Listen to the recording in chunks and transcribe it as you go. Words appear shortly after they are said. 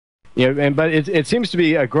but it seems to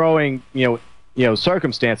be a growing,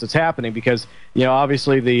 circumstance that's happening because,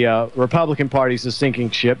 obviously the Republican Party is a sinking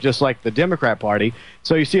ship, just like the Democrat Party.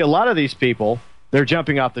 So you see a lot of these people, they're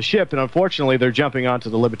jumping off the ship, and unfortunately they're jumping onto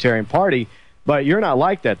the Libertarian Party. But you're not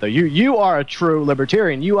like that, though. You are a true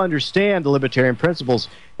libertarian. You understand the libertarian principles,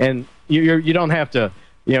 and you don't have to,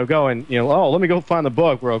 go and, let me go find the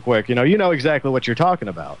book real quick. You know exactly what you're talking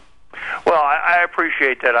about. Well, I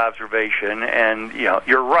appreciate that observation, and,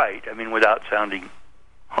 you're right. I mean, without sounding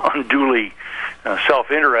unduly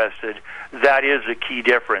self-interested, that is a key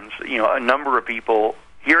difference. A number of people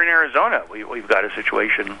here in Arizona, we've got a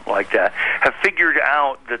situation like that, have figured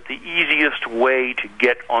out that the easiest way to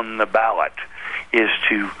get on the ballot is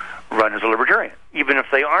to run as a libertarian, even if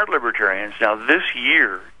they aren't libertarians. Now, this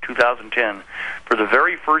year, 2010, for the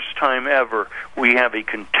very first time ever, we have a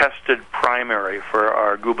contested primary for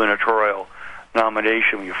our gubernatorial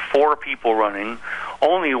nomination. We have 4 people running,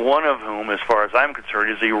 only one of whom, as far as I'm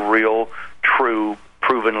concerned, is a real, true,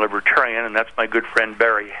 proven libertarian, and that's my good friend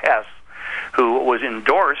Barry Hess, who was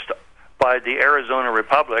endorsed by the Arizona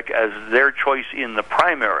Republic as their choice in the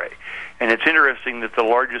primary. And it's interesting that the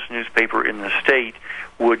largest newspaper in the state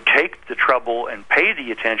would take the trouble and pay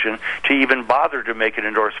the attention to even bother to make an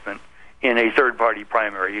endorsement in a third-party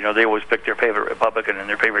primary. They always pick their favorite Republican and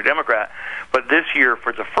their favorite Democrat. But this year,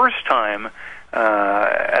 for the first time,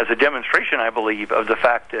 as a demonstration, I believe, of the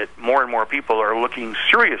fact that more and more people are looking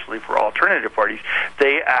seriously for alternative parties,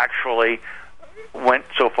 they actually went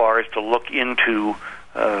so far as to look into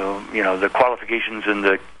the qualifications and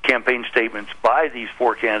the campaign statements by these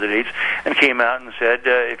 4 candidates, and came out and said,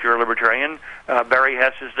 if you're a libertarian, Barry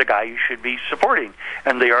Hess is the guy you should be supporting.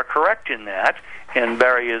 And they are correct in that, and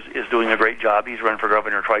Barry is doing a great job. He's run for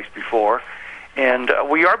governor twice before, and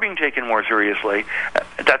we are being taken more seriously.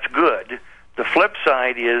 That's good. The flip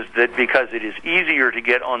side is that because it is easier to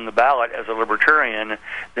get on the ballot as a libertarian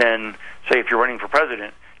than, say, if you're running for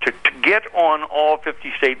president, to get on all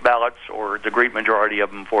 50 state ballots, or the great majority of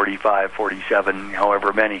them, 45, 47,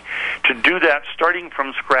 however many, to do that starting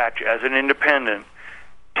from scratch as an independent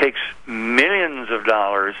takes millions of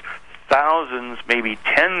dollars, thousands, maybe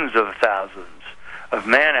tens of thousands of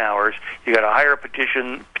man-hours. You got to hire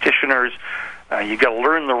petitioners. You got to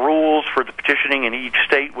learn the rules for the petitioning in each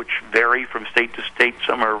state, which vary from state to state.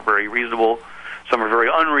 Some are very reasonable, some are very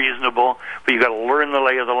unreasonable, but you got to learn the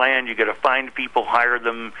lay of the land. You got to find people, hire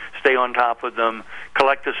them, stay on top of them,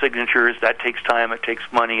 collect the signatures. That takes time. It takes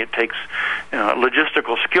money. It takes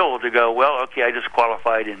logistical skill to go, well, okay, I just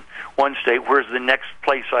qualified in one state. Where's the next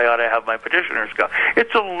place I ought to have my petitioners go?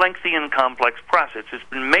 It's a lengthy and complex process. It's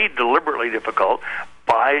been made deliberately difficult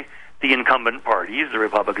by the incumbent parties, the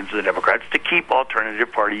Republicans and the Democrats, to keep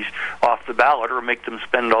alternative parties off the ballot or make them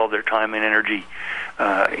spend all their time and energy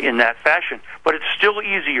in that fashion. But it's still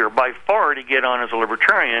easier by far to get on as a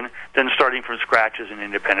libertarian than starting from scratch as an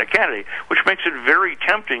independent candidate, which makes it very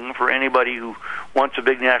tempting for anybody who wants a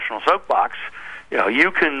big national soapbox. You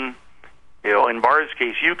can, in Barr's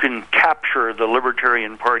case, you can capture the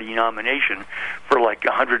Libertarian Party nomination for like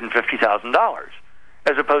 $150,000.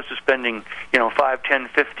 As opposed to spending, $5, $10,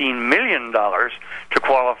 $15 million to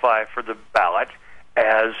qualify for the ballot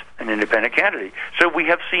as an independent candidate. So we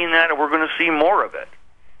have seen that, and we're going to see more of it.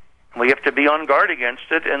 We have to be on guard against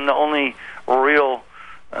it, and the only real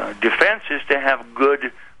defense is to have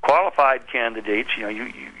good, qualified candidates.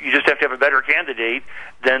 You just have to have a better candidate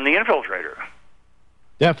than the infiltrator.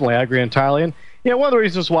 Definitely, I agree entirely. And one of the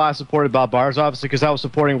reasons why I supported Bob Barr is obviously because I was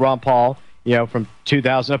supporting Ron Paul, from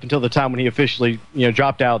 2000 up until the time when he officially,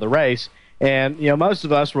 dropped out of the race. And, most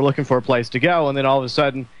of us were looking for a place to go. And then all of a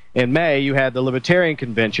sudden, in May, you had the Libertarian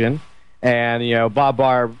Convention. And, Bob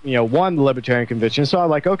Barr, won the Libertarian Convention. So I'm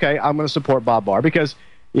like, okay, I'm going to support Bob Barr. Because,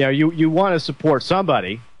 you want to support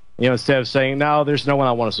somebody, instead of saying, no, there's no one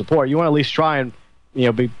I want to support. You want to at least try and,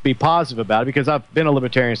 be positive about it. Because I've been a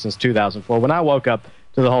Libertarian since 2004, when I woke up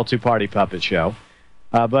to the whole two-party puppet show.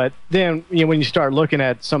 But then, when you start looking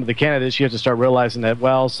at some of the candidates, you have to start realizing that,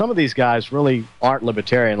 well, some of these guys really aren't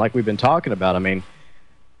libertarian, like we've been talking about. I mean,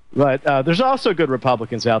 but there's also good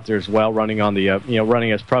Republicans out there as well, running on the,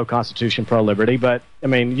 running as pro-Constitution, pro-liberty. But I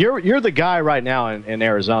mean, you're the guy right now in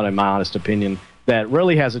Arizona, in my honest opinion, that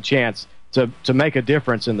really has a chance to make a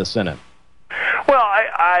difference in the Senate. Well,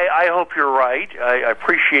 I hope you're right. I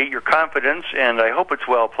appreciate your confidence, and I hope it's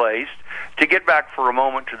well placed. To get back for a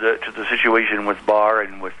moment to the situation with Barr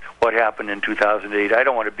and with what happened in 2008, I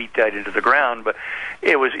don't want to beat that into the ground, but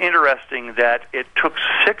it was interesting that it took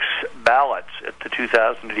 6 ballots at the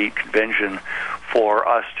 2008 convention for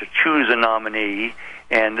us to choose a nominee,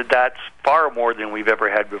 and that's far more than we've ever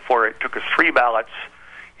had before. It took us 3 ballots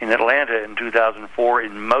in Atlanta in 2004.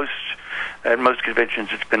 At most conventions,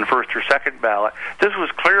 it's been first or second ballot. This was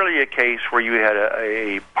clearly a case where you had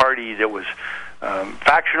a party that was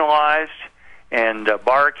factionalized, and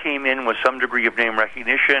Barr came in with some degree of name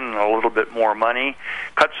recognition and a little bit more money,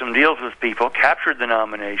 cut some deals with people, captured the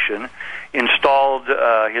nomination, installed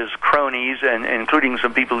his cronies, and including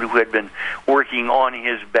some people who had been working on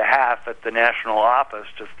his behalf at the national office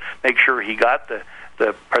to make sure he got the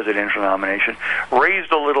presidential nomination,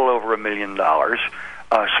 raised a little over $1 million,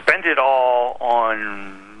 spent it all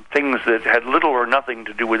on things that had little or nothing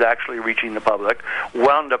to do with actually reaching the public,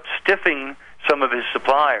 wound up stiffing some of his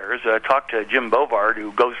suppliers. Talked to Jim Bovard,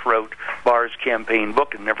 who ghostwrote Barr's campaign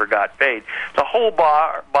book and never got paid. The whole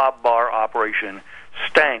Bob Barr operation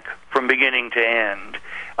stank from beginning to end.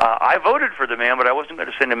 I voted for the man, but I wasn't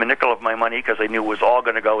going to send him a nickel of my money because I knew it was all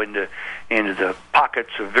going to go into the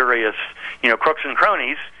pockets of various crooks and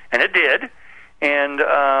cronies, and it did. And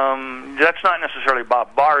that's not necessarily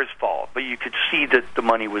Bob Barr's fault, but you could see that the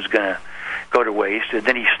money was going to go to waste. And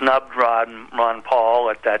then he snubbed Ron Paul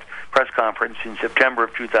at that press conference in September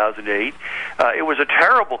of 2008. It was a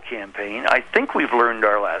terrible campaign. I think we've learned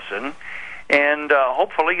our lesson, and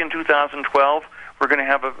hopefully in 2012 we're going to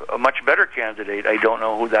have a much better candidate. I don't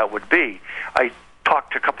know who that would be. I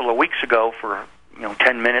talked a couple of weeks ago for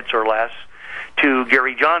 10 minutes or less to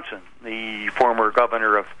Gary Johnson, the former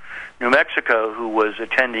governor of New Mexico, who was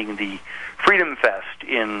attending the Freedom Fest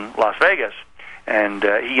in Las Vegas. And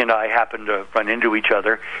he and I happened to run into each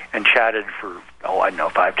other and chatted for,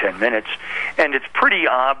 5-10 minutes. And it's pretty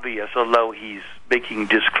obvious, although he's making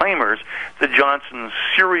disclaimers, that Johnson's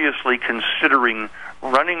seriously considering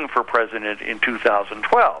running for president in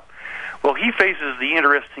 2012. Well, he faces the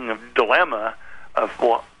interesting dilemma of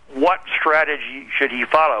what strategy should he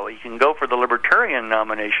follow. He can go for the Libertarian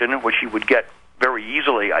nomination, which he would get very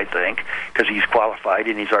easily, I think, because he's qualified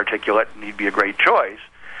and he's articulate and he'd be a great choice.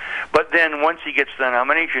 But then once he gets the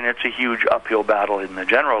nomination, it's a huge uphill battle in the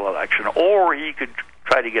general election. Or he could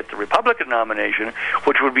try to get the Republican nomination,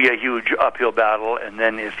 which would be a huge uphill battle, and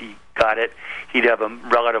then if he got it, he'd have a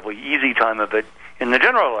relatively easy time of it in the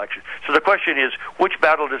general election. So the question is, which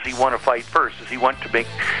battle does he want to fight first? Does he want to take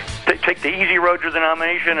the easy road to the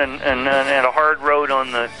nomination and a hard road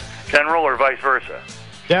on the general, or vice versa?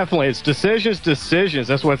 Definitely. It's decisions.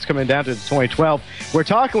 That's what's coming down to 2012. We're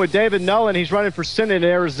talking with David Nolan. He's running for Senate in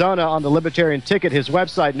Arizona on the Libertarian ticket. His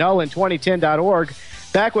website, nolan2010.org.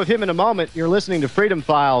 Back with him in a moment. You're listening to Freedom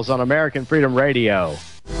Files on American Freedom Radio.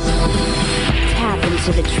 Tap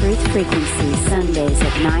into the Truth Frequency Sundays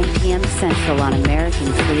at 9 p.m. Central on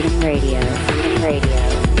American Freedom Radio. Freedom Radio.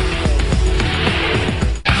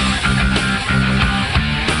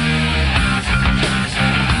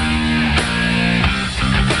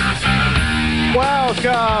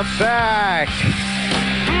 Welcome back.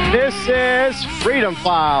 This is Freedom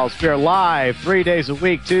Files. We are live 3 days a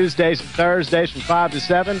week, Tuesdays and Thursdays from 5 to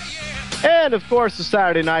 7. And, of course, the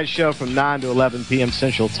Saturday night show from 9 to 11 p.m.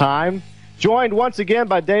 Central Time. Joined once again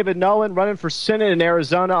by David Nolan, running for Senate in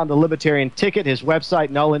Arizona on the Libertarian ticket. His website,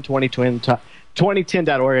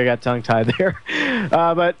 nolan2010.org. I got tongue-tied there.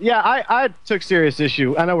 But, yeah, I took serious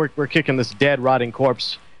issue. I know we're kicking this dead, rotting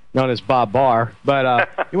corpse known as Bob Barr. But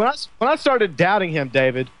when I started doubting him,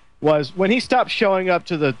 David, was when he stopped showing up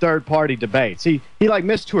to the third-party debates. He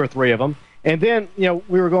missed 2 or 3 of them. And then,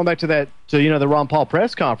 we were going back to the Ron Paul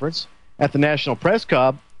press conference at the National Press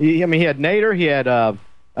Club. He had Nader, he had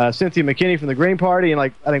Cynthia McKinney from the Green Party, and I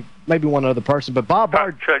think maybe one other person. But Bob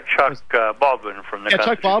Barr... Chuck Baldwin from the Constitution.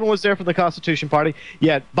 Chuck Baldwin was there from the Constitution Party.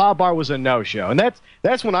 Yet Bob Barr was a no-show. And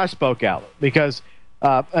that's when I spoke out, because...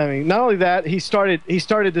 not only that, he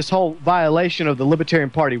started this whole violation of the Libertarian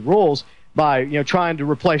Party rules by trying to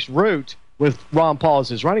replace Root with Ron Paul as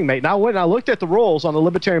his running mate. And I went and I looked at the rules on the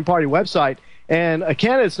Libertarian Party website, and a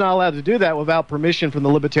candidate's not allowed to do that without permission from the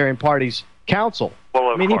Libertarian Party's council.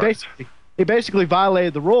 Well, he basically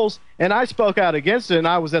violated the rules, and I spoke out against it. And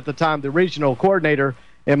I was at the time the regional coordinator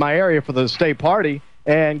in my area for the state party.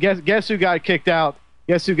 And guess who got kicked out?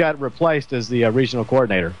 Guess who got replaced as the regional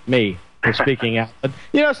coordinator? Me. For speaking out. But,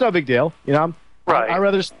 it's no big deal. Right. I'd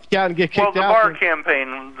rather speak out and get kicked out. Well, the Barr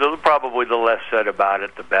campaign, probably the less said about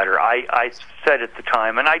it, the better. I said at the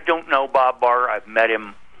time, and I don't know Bob Barr. I've met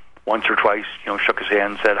him once or twice, shook his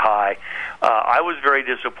hand, said hi. I was very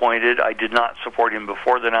disappointed. I did not support him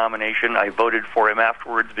before the nomination. I voted for him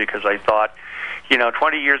afterwards because I thought,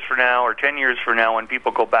 20 years from now or 10 years from now, when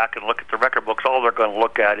people go back and look at the record books, all they're going to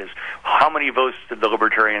look at is how many votes did the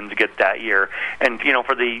Libertarians get that year. And,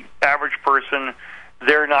 for the average person,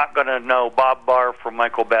 they're not going to know Bob Barr from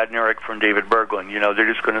Michael Badnarik from David Berglund. You know,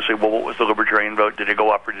 they're just going to say, well, what was the Libertarian vote? Did it go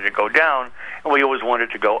up or did it go down? And we always want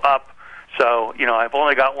it to go up. So, you know, I've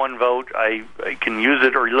only got one vote. I can use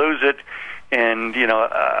it or lose it. And, you know,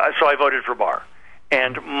 so I voted for Barr.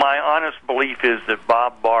 And my honest belief is that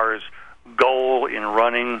Bob Barr's goal in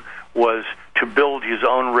running was to build his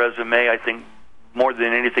own resume. I think more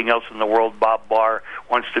than anything else in the world, Bob Barr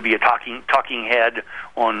wants to be a talking head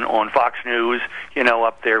on Fox News, you know,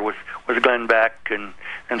 up there with Glenn Beck and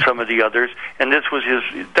some of the others. And that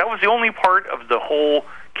was the only part of the whole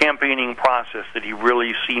campaigning process that he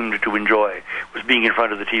really seemed to enjoy, was being in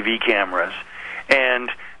front of the TV cameras. And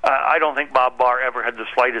I don't think Bob Barr ever had the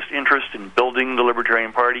slightest interest in building the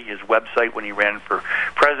Libertarian Party. His website, when he ran for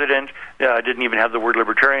president, didn't even have the word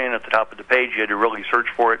Libertarian at the top of the page. You had to really search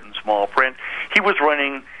for it in small print. He was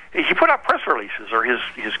running. He put out press releases, or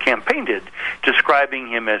his campaign did, describing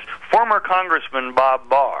him as former Congressman Bob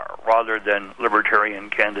Barr rather than Libertarian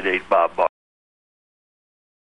candidate Bob Barr.